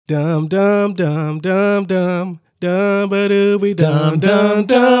Dum dum dum dum dum. Dum ba dooby dum dum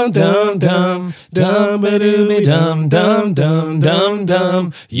dum dum dum dum ba dooby dum dum dum dum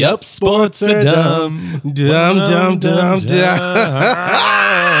dum. Yup, sports are dumb. Dum dum dum dum.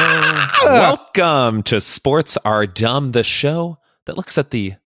 Welcome to Sports Are Dumb, the show that looks at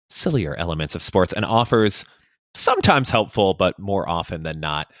the sillier elements of sports and offers sometimes helpful, but more often than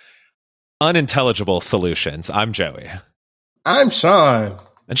not, unintelligible solutions. I'm Joey. I'm Sean.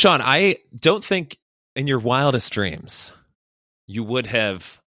 And Sean, I don't think in your wildest dreams you would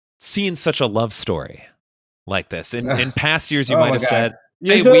have seen such a love story like this. In past years, you might have said,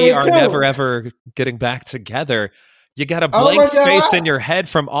 hey, we are never, ever getting back together. You got a blank space in your head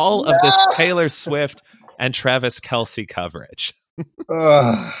from all of this Taylor Swift and Travis Kelce coverage.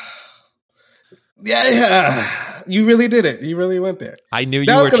 Yeah, you really did it. You really went there. I knew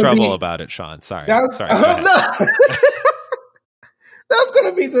you were trouble about it, Sean. Sorry. No. That's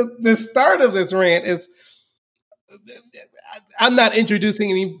going to be the start of this rant. I'm not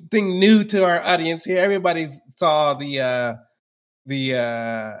introducing anything new to our audience here. Everybody saw the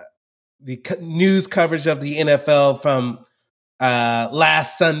news coverage of the NFL from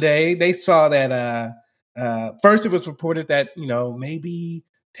last Sunday. They saw that first it was reported that maybe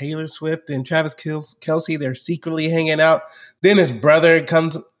Taylor Swift and Travis Kelce, they're secretly hanging out. Then his brother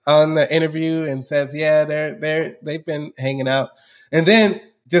comes on the interview and says, yeah, they've been hanging out. And then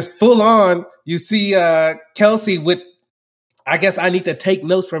just full on, you see Kelce with, I guess I need to take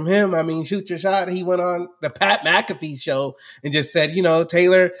notes from him. I mean, shoot your shot. He went on the Pat McAfee show and just said,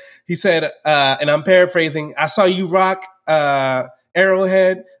 Taylor, he said, and I'm paraphrasing, I saw you rock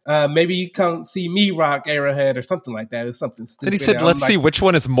Arrowhead. Maybe you come see me rock Arrowhead or something like that. It's something stupid. And he said, let's see which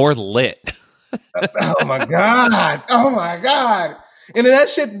one is more lit. Oh my God. And then that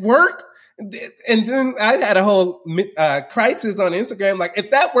shit worked. And then I had a whole crisis on Instagram. Like,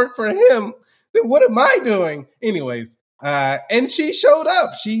 if that worked for him, then what am I doing? Anyways, and she showed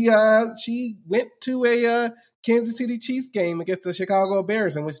up. She went to a Kansas City Chiefs game against the Chicago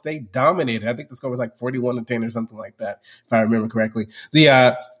Bears, in which they dominated. I think the score was like 41-10 or something like that, if I remember correctly.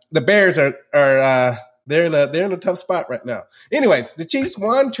 The Bears are they're in a tough spot right now. Anyways, the Chiefs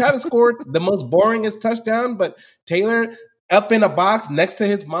won. Travis scored the most boringest touchdown, but Taylor, up in a box next to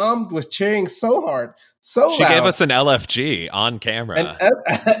his mom, was cheering so hard, so loud. She gave us an LFG on camera. An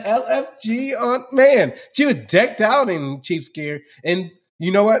LFG on, man. She was decked out in Chiefs gear. And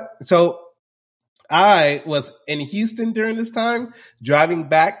you know what? So I was in Houston during this time, driving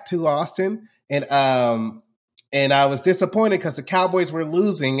back to Austin, and I was disappointed because the Cowboys were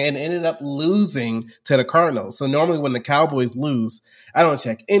losing and ended up losing to the Cardinals. So normally when the Cowboys lose, I don't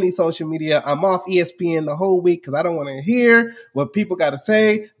check any social media. I'm off ESPN the whole week because I don't want to hear what people got to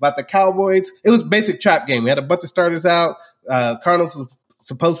say about the Cowboys. It was a basic trap game. We had a bunch of starters out. Cardinals was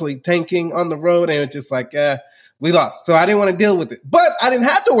supposedly tanking on the road, and it was just like, we lost. So I didn't want to deal with it. But I didn't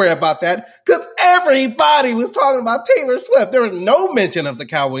have to worry about that because everybody was talking about Taylor Swift. There was no mention of the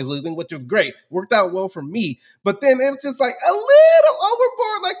Cowboys losing, which was great. Worked out well for me. But then it was just like a little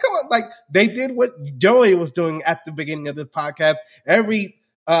overboard. Like, come on. Like, they did what Joey was doing at the beginning of this podcast. Every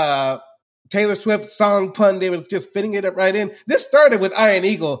Taylor Swift song pun, they was just fitting it right in. This started with Iron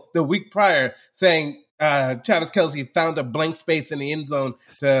Eagle the week prior saying Travis Kelce found a blank space in the end zone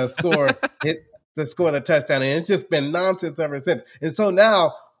to score to score the touchdown. And it's just been nonsense ever since. And so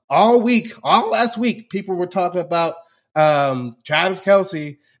now, all last week, people were talking about Travis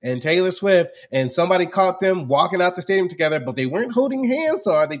Kelce and Taylor Swift, and somebody caught them walking out the stadium together, but they weren't holding hands.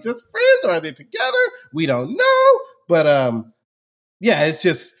 So are they just friends? Or are they together? We don't know. But yeah,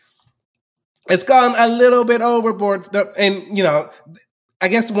 it's gone a little bit overboard. And, I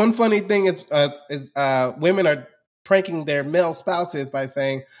guess one funny thing is women are pranking their male spouses by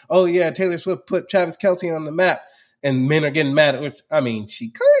saying, oh yeah, Taylor Swift put Travis Kelce on the map, and men are getting mad, which, I mean, she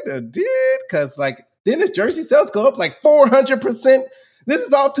kind of did, because like, didn't his jersey sales go up like 400%? This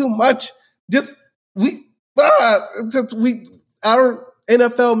is all too much. Our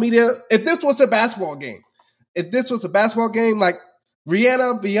NFL media, if this was a basketball game, like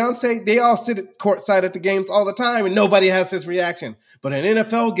Rihanna, Beyonce, they all sit at courtside at the games all the time, and nobody has this reaction. But an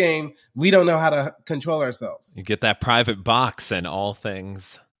NFL game, we don't know how to control ourselves. You get that private box and all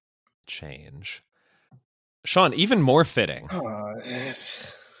things change. Sean, even more fitting.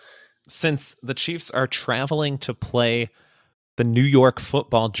 Since the Chiefs are traveling to play the New York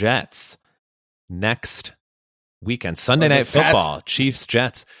Football Jets next weekend, Sunday Night Football,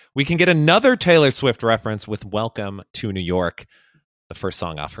 Chiefs-Jets, we can get another Taylor Swift reference with Welcome to New York, the first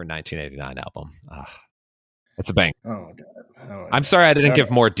song off her 1989 album. It's a bang. Oh my God. I'm sorry I didn't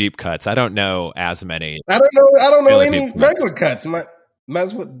give more deep cuts. I don't know as many. I don't know any regular cuts. might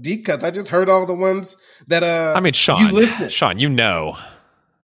as well deep cuts. I just heard all the ones that I mean, Sean, you know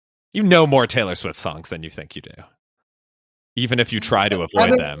more Taylor Swift songs than you think you do, even if you try to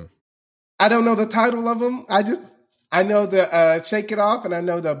avoid them. I don't know the title of them. I know the Shake It Off, and I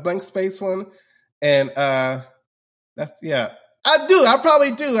know the Blank Space one, and I do. I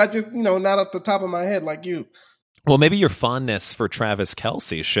probably do. I just not off the top of my head like you. Well, maybe your fondness for Travis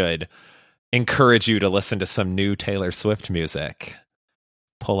Kelce should encourage you to listen to some new Taylor Swift music.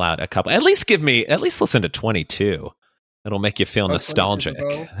 Pull out a couple. At least listen to 22. It'll make you feel nostalgic.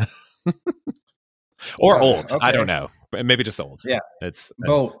 Or old. Okay. I don't know. Maybe just old. Yeah.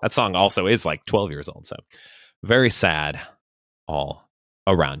 That song also is like 12 years old. So very sad all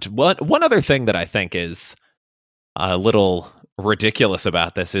around. One other thing that I think is a little ridiculous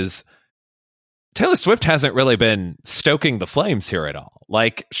about this is Taylor Swift hasn't really been stoking the flames here at all.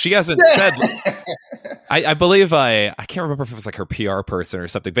 Like, she hasn't said. I believe I can't remember if it was like her PR person or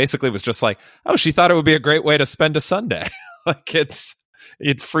something. Basically, it was just like, oh, she thought it would be a great way to spend a Sunday. Like, it's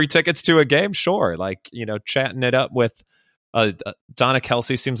free tickets to a game, sure. Like, chatting it up with Donna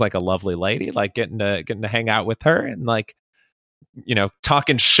Kelce seems like a lovely lady. Like, getting to hang out with her and like,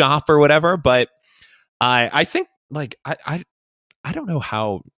 talking shop or whatever. But I think like I don't know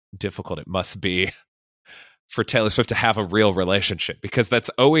how difficult it must be for Taylor Swift to have a real relationship, because it's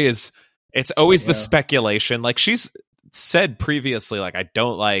always the speculation. Like, she's said previously, like, I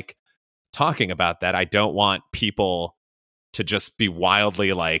don't like talking about that. I don't want people to just be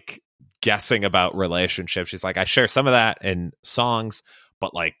wildly like guessing about relationships. She's like, I share some of that in songs,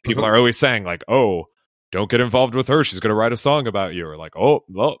 but like people are always saying like, oh, don't get involved with her, she's going to write a song about you, or like, oh,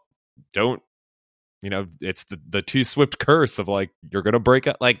 well, don't, it's the T Swift curse of like, you're going to break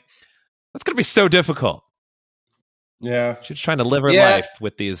up. Like, that's going to be so difficult. Yeah. She's trying to live her life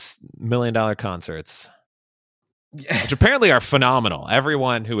with these $1 million concerts, which apparently are phenomenal.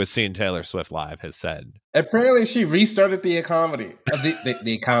 Everyone who has seen Taylor Swift live has said. Apparently she restarted the economy.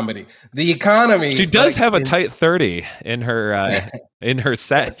 The economy. She does have a tight 30 in her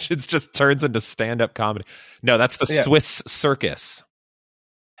set. It just turns into stand-up comedy. No, that's the Swiss Circus.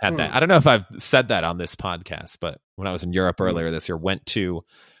 Had that. I don't know if I've said that on this podcast, but when I was in Europe earlier this year, went to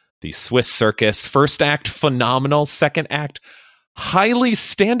the Swiss Circus. First act, phenomenal. Second act, highly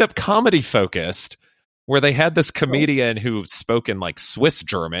stand-up comedy focused, where they had this comedian who spoke in like Swiss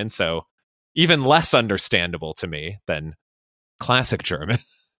German, so even less understandable to me than classic German.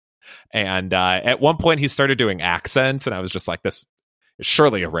 And at one point he started doing accents, and I was just like, this is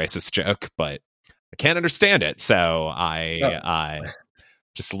surely a racist joke, but I can't understand it. So I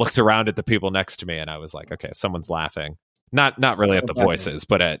just looked around at the people next to me, and I was like, okay, if someone's laughing, not really at the voices,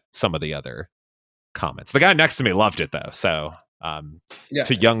 but at some of the other comments. The guy next to me loved it though. So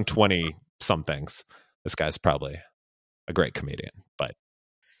to young 20 somethings, this guy's probably a great comedian. But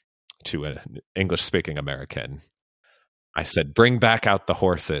to an English speaking American, I said, bring back out the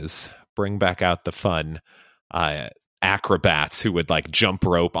horses, bring back out the fun acrobats who would like jump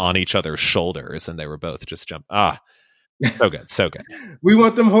rope on each other's shoulders, and they were both just so good, so good. We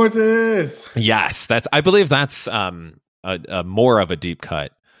want them horses. Yes, I believe that's a more of a deep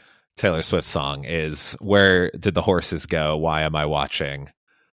cut Taylor Swift song is Where Did the Horses Go? Why Am I Watching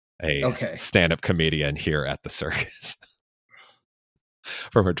a stand-up comedian here at the circus?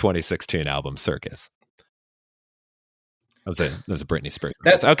 From her 2016 album Circus. That was a Britney Spears.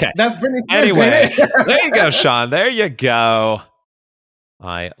 Okay. That's Britney Spears. Anyway, there you go, Sean. There you go.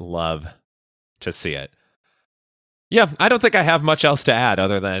 I love to see it. Yeah, I don't think I have much else to add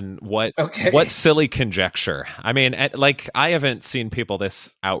other than what silly conjecture. I mean, I haven't seen people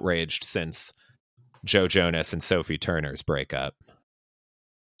this outraged since Joe Jonas and Sophie Turner's breakup,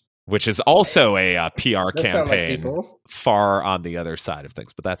 which is also a PR campaign far on the other side of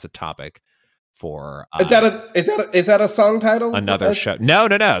things. But that's a topic for is that a song title? Another show? No.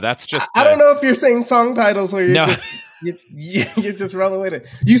 That's just I don't know if you're saying song titles or you're just rolling with it.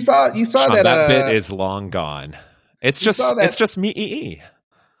 You saw Sean, that bit is long gone. It's just me.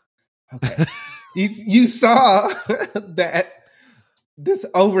 Okay. you saw that this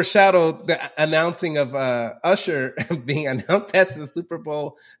overshadowed the announcing of Usher being announced as the Super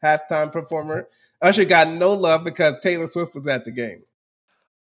Bowl halftime performer. Usher got no love because Taylor Swift was at the game.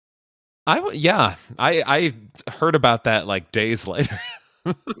 I heard about that like days later.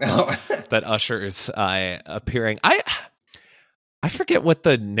 That Usher is appearing. I forget what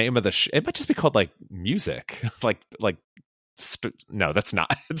the name of the it might just be called like Music. No, that's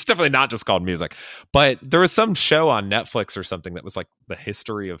not. It's definitely not just called Music. But there was some show on Netflix or something that was like the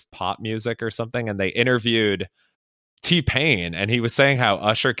history of pop music or something, and they interviewed T-Pain, and he was saying how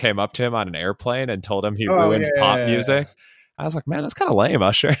Usher came up to him on an airplane and told him he ruined pop music. I was like, man, that's kind of lame,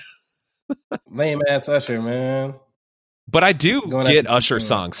 Usher. Lame ass Usher, man. But I do get Usher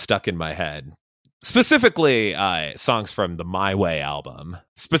songs stuck in my head. Specifically, songs from the My Way album.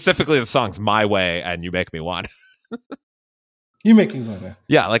 Specifically, the songs My Way and You Make Me Want. You Make Me Want.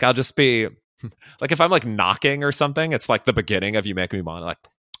 Yeah, like I'll just be... Like if I'm like knocking or something, it's like the beginning of You Make Me Want. Like,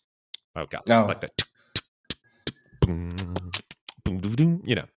 oh God. No. Like that.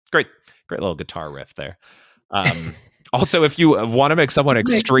 You know, great little guitar riff there. Also, if you want to make someone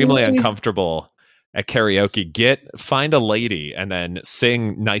extremely uncomfortable at karaoke, find a lady and then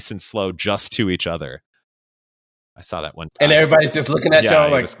sing nice and slow just to each other. I saw that one time. And everybody's just looking at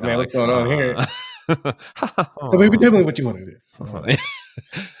y'all like, man, what's going on here? So maybe tell me what you want to do.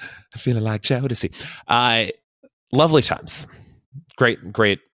 Feeling like Jodeci. Lovely times.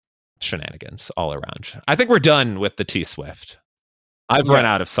 Great shenanigans all around. I think we're done with the T-Swift. I've run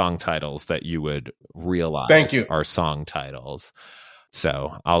out of song titles that you would realize are song titles.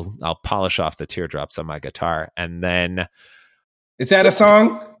 So I'll polish off the teardrops on my guitar, and then... Is that a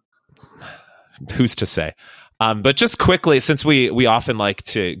song? Who's to say? But just quickly, since we often like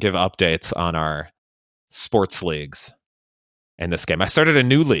to give updates on our sports leagues in this game, I started a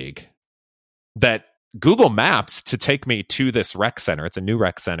new league that Google Maps to take me to this rec center. It's a new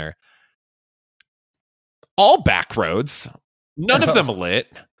rec center. All back roads. None of them lit.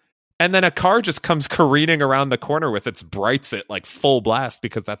 And then a car just comes careening around the corner with its brights at like full blast,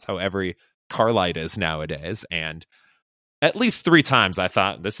 because that's how every car light is nowadays. And at least 3 times I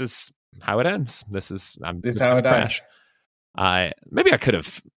thought, this is how it ends. This is how it crash. Maybe I could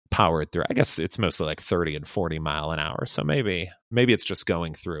have powered through. I guess it's mostly like 30 and 40 mile an hour. So maybe it's just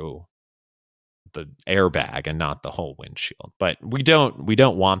going through the airbag and not the whole windshield. But we don't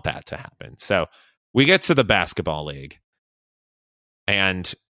want that to happen. So we get to the basketball league.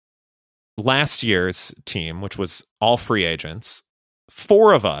 And last year's team, which was all free agents,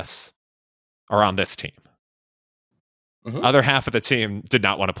 4 of us are on this team. Mm-hmm. Other half of the team did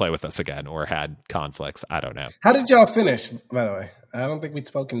not want to play with us again or had conflicts. I don't know. How did y'all finish, by the way? I don't think we'd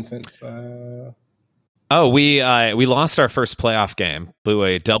spoken since... We lost our first playoff game, blew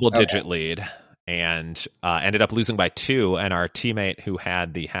a double-digit lead, and ended up losing by 2. And our teammate who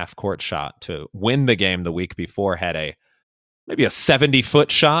had the half-court shot to win the game the week before had maybe a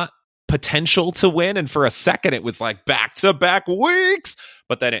 70-foot shot potential to win, and for a second it was like back-to-back weeks,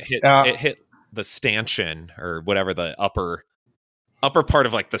 but then it hit the stanchion or whatever, the upper part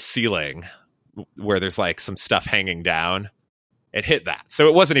of like the ceiling where there's like some stuff hanging down. It hit that, so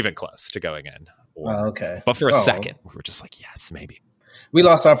it wasn't even close to going in. Okay, but for a second we were just like, yes, maybe. We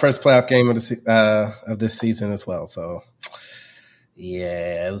lost our first playoff game of this season as well, so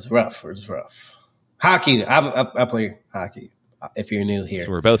yeah, it was rough. Hockey, I play hockey. If you're new here, so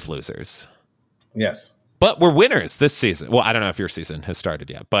we're both losers. Yes, but we're winners this season. Well, I don't know if your season has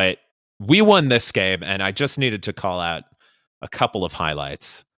started yet, but we won this game, and I just needed to call out a couple of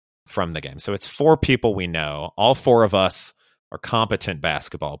highlights from the game. So it's 4 people we know. All 4 of us are competent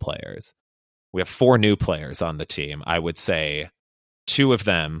basketball players. We have 4 new players on the team. I would say 2 of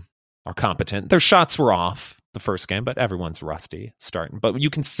them are competent. Their shots were off the first game, but everyone's rusty starting. But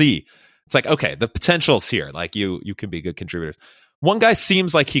you can see, it's like, okay, the potential's here. Like you can be good contributors. One guy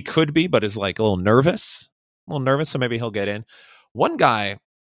seems like he could be, but is like a little nervous, so maybe he'll get in. One guy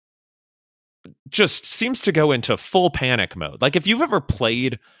just seems to go into full panic mode. Like if you've ever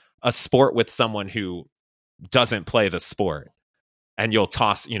played a sport with someone who doesn't play the sport, and you'll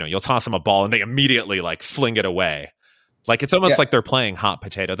toss them a ball and they immediately like fling it away. Like it's almost like they're playing hot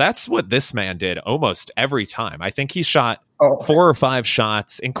potato. That's what this man did almost every time. I think he shot 4 or 5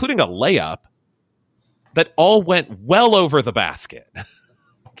 shots, including a layup, that all went well over the basket.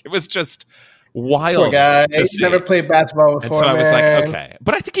 It was just wild. Poor guy. He's never played basketball before. And so I was like, okay.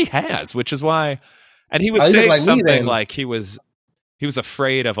 But I think he has, which is why. And he was saying something like he was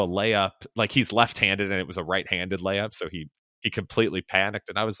afraid of a layup. Like he's left-handed and it was a right-handed layup. So he completely panicked.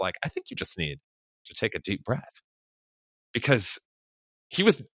 And I was like, I think you just need to take a deep breath. Because he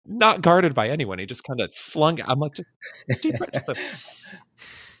was not guarded by anyone. He just kind of flung it. I'm like, just deep breath.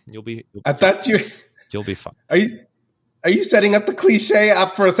 You'll be You'll be fine. Are you setting up the cliche?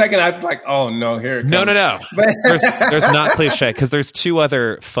 For a second, I'm like, oh no, here it comes. No. There's not cliche, because there's 2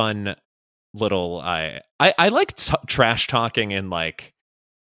 other fun little. I like trash talking in like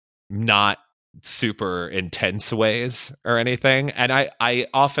not super intense ways or anything, and I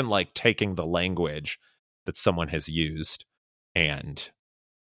often like taking the language that someone has used and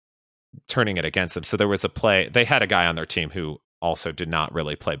turning it against them. So there was a play. They had a guy on their team who also did not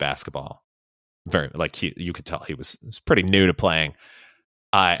really play basketball. You could tell he was pretty new to playing.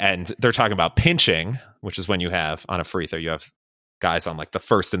 And they're talking about pinching, which is when you have on a free throw, you have guys on like the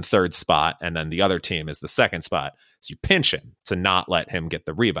first and third spot, and then the other team is the second spot. So you pinch him to not let him get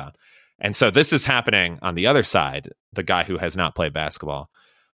the rebound. And so this is happening on the other side, the guy who has not played basketball.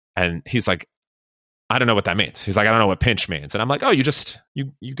 And he's like, I don't know what that means. He's like, I don't know what pinch means. And I'm like, oh, you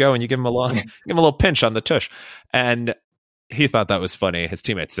go and you give him a little pinch on the tush. And he thought that was funny. His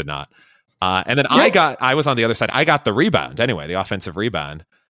teammates did not. And then I was on the other side. I got the rebound anyway, the offensive rebound.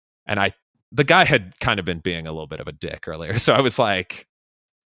 And the guy had kind of been being a little bit of a dick earlier. So I was like,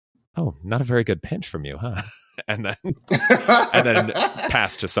 oh, not a very good pinch from you, huh? And then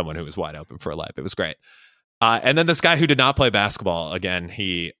passed to someone who was wide open for a layup. It was great. And then this guy who did not play basketball, again,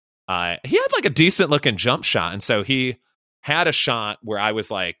 he had like a decent looking jump shot. And so he had a shot where I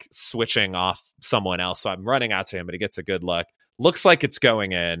was like switching off someone else. So I'm running out to him, but he gets a good look. Looks like it's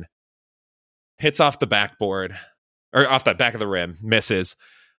going in. Hits off the backboard or off the back of the rim, misses.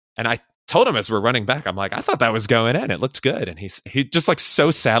 And I told him as we're running back, I'm like, I thought that was going in. It looked good. And he just like so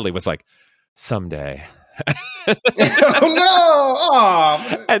sadly was like, someday. Oh no!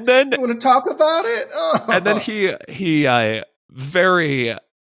 Oh, and then you want to talk about it? Oh. And then he very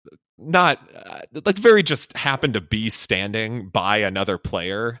not like very just happened to be standing by another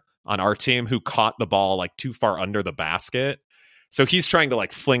player on our team who caught the ball like too far under the basket. So he's trying to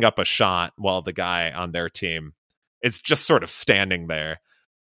like fling up a shot while the guy on their team is just sort of standing there.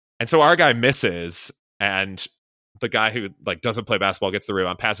 And so our guy misses, and the guy who like doesn't play basketball gets the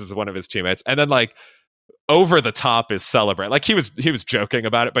rebound, passes to one of his teammates, and then like over the top is celebrate. Like he was joking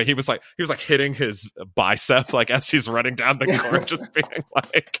about it, but he was like hitting his bicep like as he's running down the court, just being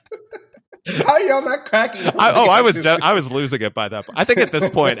like, how are y'all not cracking up? I was losing it by that point. I think at this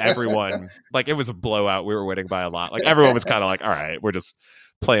point, everyone, like, it was a blowout. We were winning by a lot. Like, everyone was kind of like, all right, we're just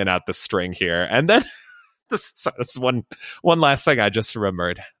playing out the string here. And then this one last thing I just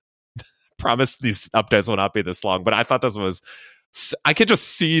remembered. Promise these updates will not be this long, but I thought this was, I could just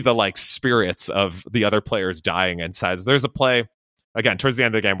see the like spirits of the other players dying inside. So there's a play, again, towards the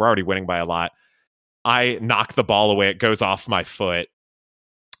end of the game, we're already winning by a lot. I knock the ball away. It goes off my foot,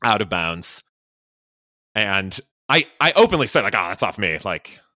 out of bounds. And I openly said, like, oh, that's off me.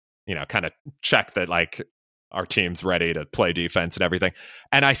 Like, you know, kind of check that, like, our team's ready to play defense and everything.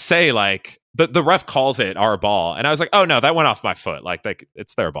 And I say, like, the ref calls it our ball. And I was like, oh, no, that went off my foot. Like,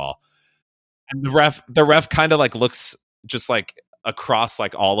 it's their ball. And the ref kind of, like, looks just, like, across,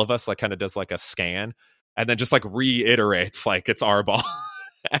 like, all of us, like, kind of does, like, a scan. And then just, like, reiterates, like, it's our ball.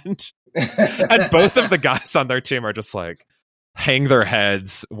 and both of the guys on their team are just, like, hang their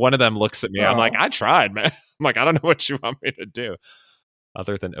heads. One of them looks at me. I'm like, I tried, man. I'm like, I don't know what you want me to do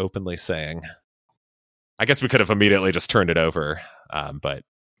other than openly saying. I guess we could have immediately just turned it over. But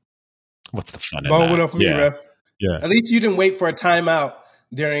what's the fun in that? Went off for me, ref. Yeah. At least you didn't wait for a timeout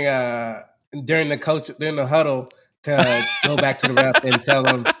during the huddle to go back to the ref and tell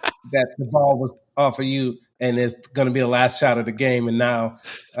them that the ball was off of you and it's going to be the last shot of the game. And now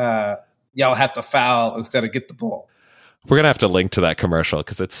y'all have to foul instead of get the ball. We're going to have to link to that commercial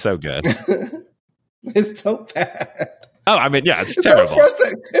because it's so good. It's so bad. Oh, I mean, yeah, it's terrible. So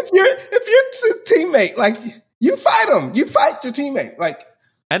frustrating. If your teammate, like, you fight him. You fight your teammate. Like,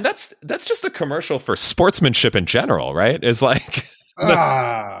 and that's just a commercial for sportsmanship in general, right? Is like,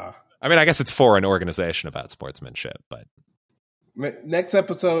 I mean, I guess it's for an organization about sportsmanship, but next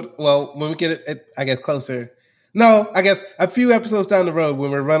episode, well, when we get it, I guess closer. No, I guess a few episodes down the road, when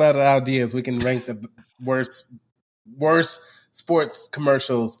we run out of ideas, we can rank the worst sports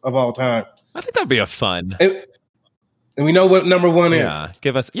commercials of all time. I think that'd be a fun. And we know what number one is.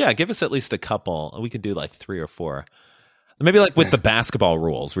 Give us at least a couple. We could do like 3 or 4. Maybe like with the basketball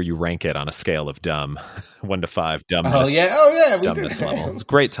rules where you rank it on a scale of dumb, 1 to 5 dumbness. Oh yeah, dumbness level. It's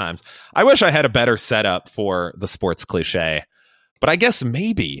great times. I wish I had a better setup for the sports cliche, but I guess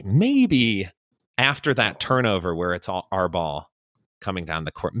maybe after that turnover where it's all our ball coming down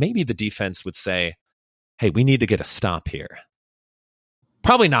the court, maybe the defense would say, hey, we need to get a stop here.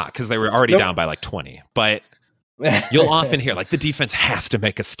 Probably not, because they were already down by like 20. But you'll often hear like the defense has to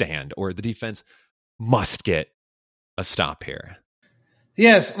make a stand, or the defense must get a stop here.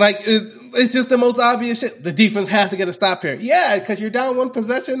 Yes, like it's just the most obvious shit. The defense has to get a stop here. Yeah, because you're down 1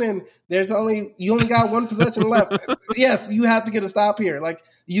 possession and you only got 1 possession left. Yes, you have to get a stop here. Like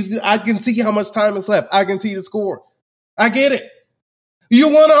I can see how much time is left. I can see the score. I get it. You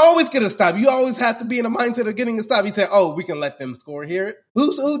want to always get a stop. You always have to be in the mindset of getting a stop. You say, oh, we can let them score here.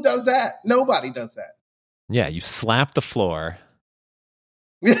 Who does that? Nobody does that. Yeah, you slap the floor.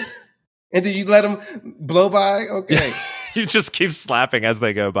 And then you let them blow by? Okay. You just keep slapping as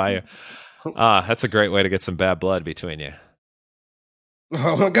they go by you. That's a great way to get some bad blood between you.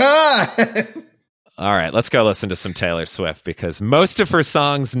 Oh my God. All right, let's go listen to some Taylor Swift because most of her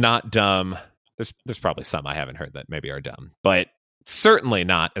songs not dumb. There's probably some I haven't heard that maybe are dumb, but certainly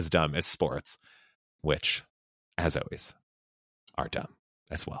not as dumb as Sports, which, as always, are dumb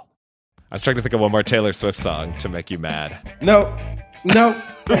as well. I was trying to think of one more Taylor Swift song to make you mad. No,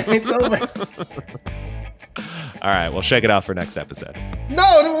 it's over. All right, we'll shake it off for next episode.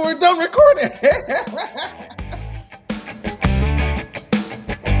 No, we're done recording.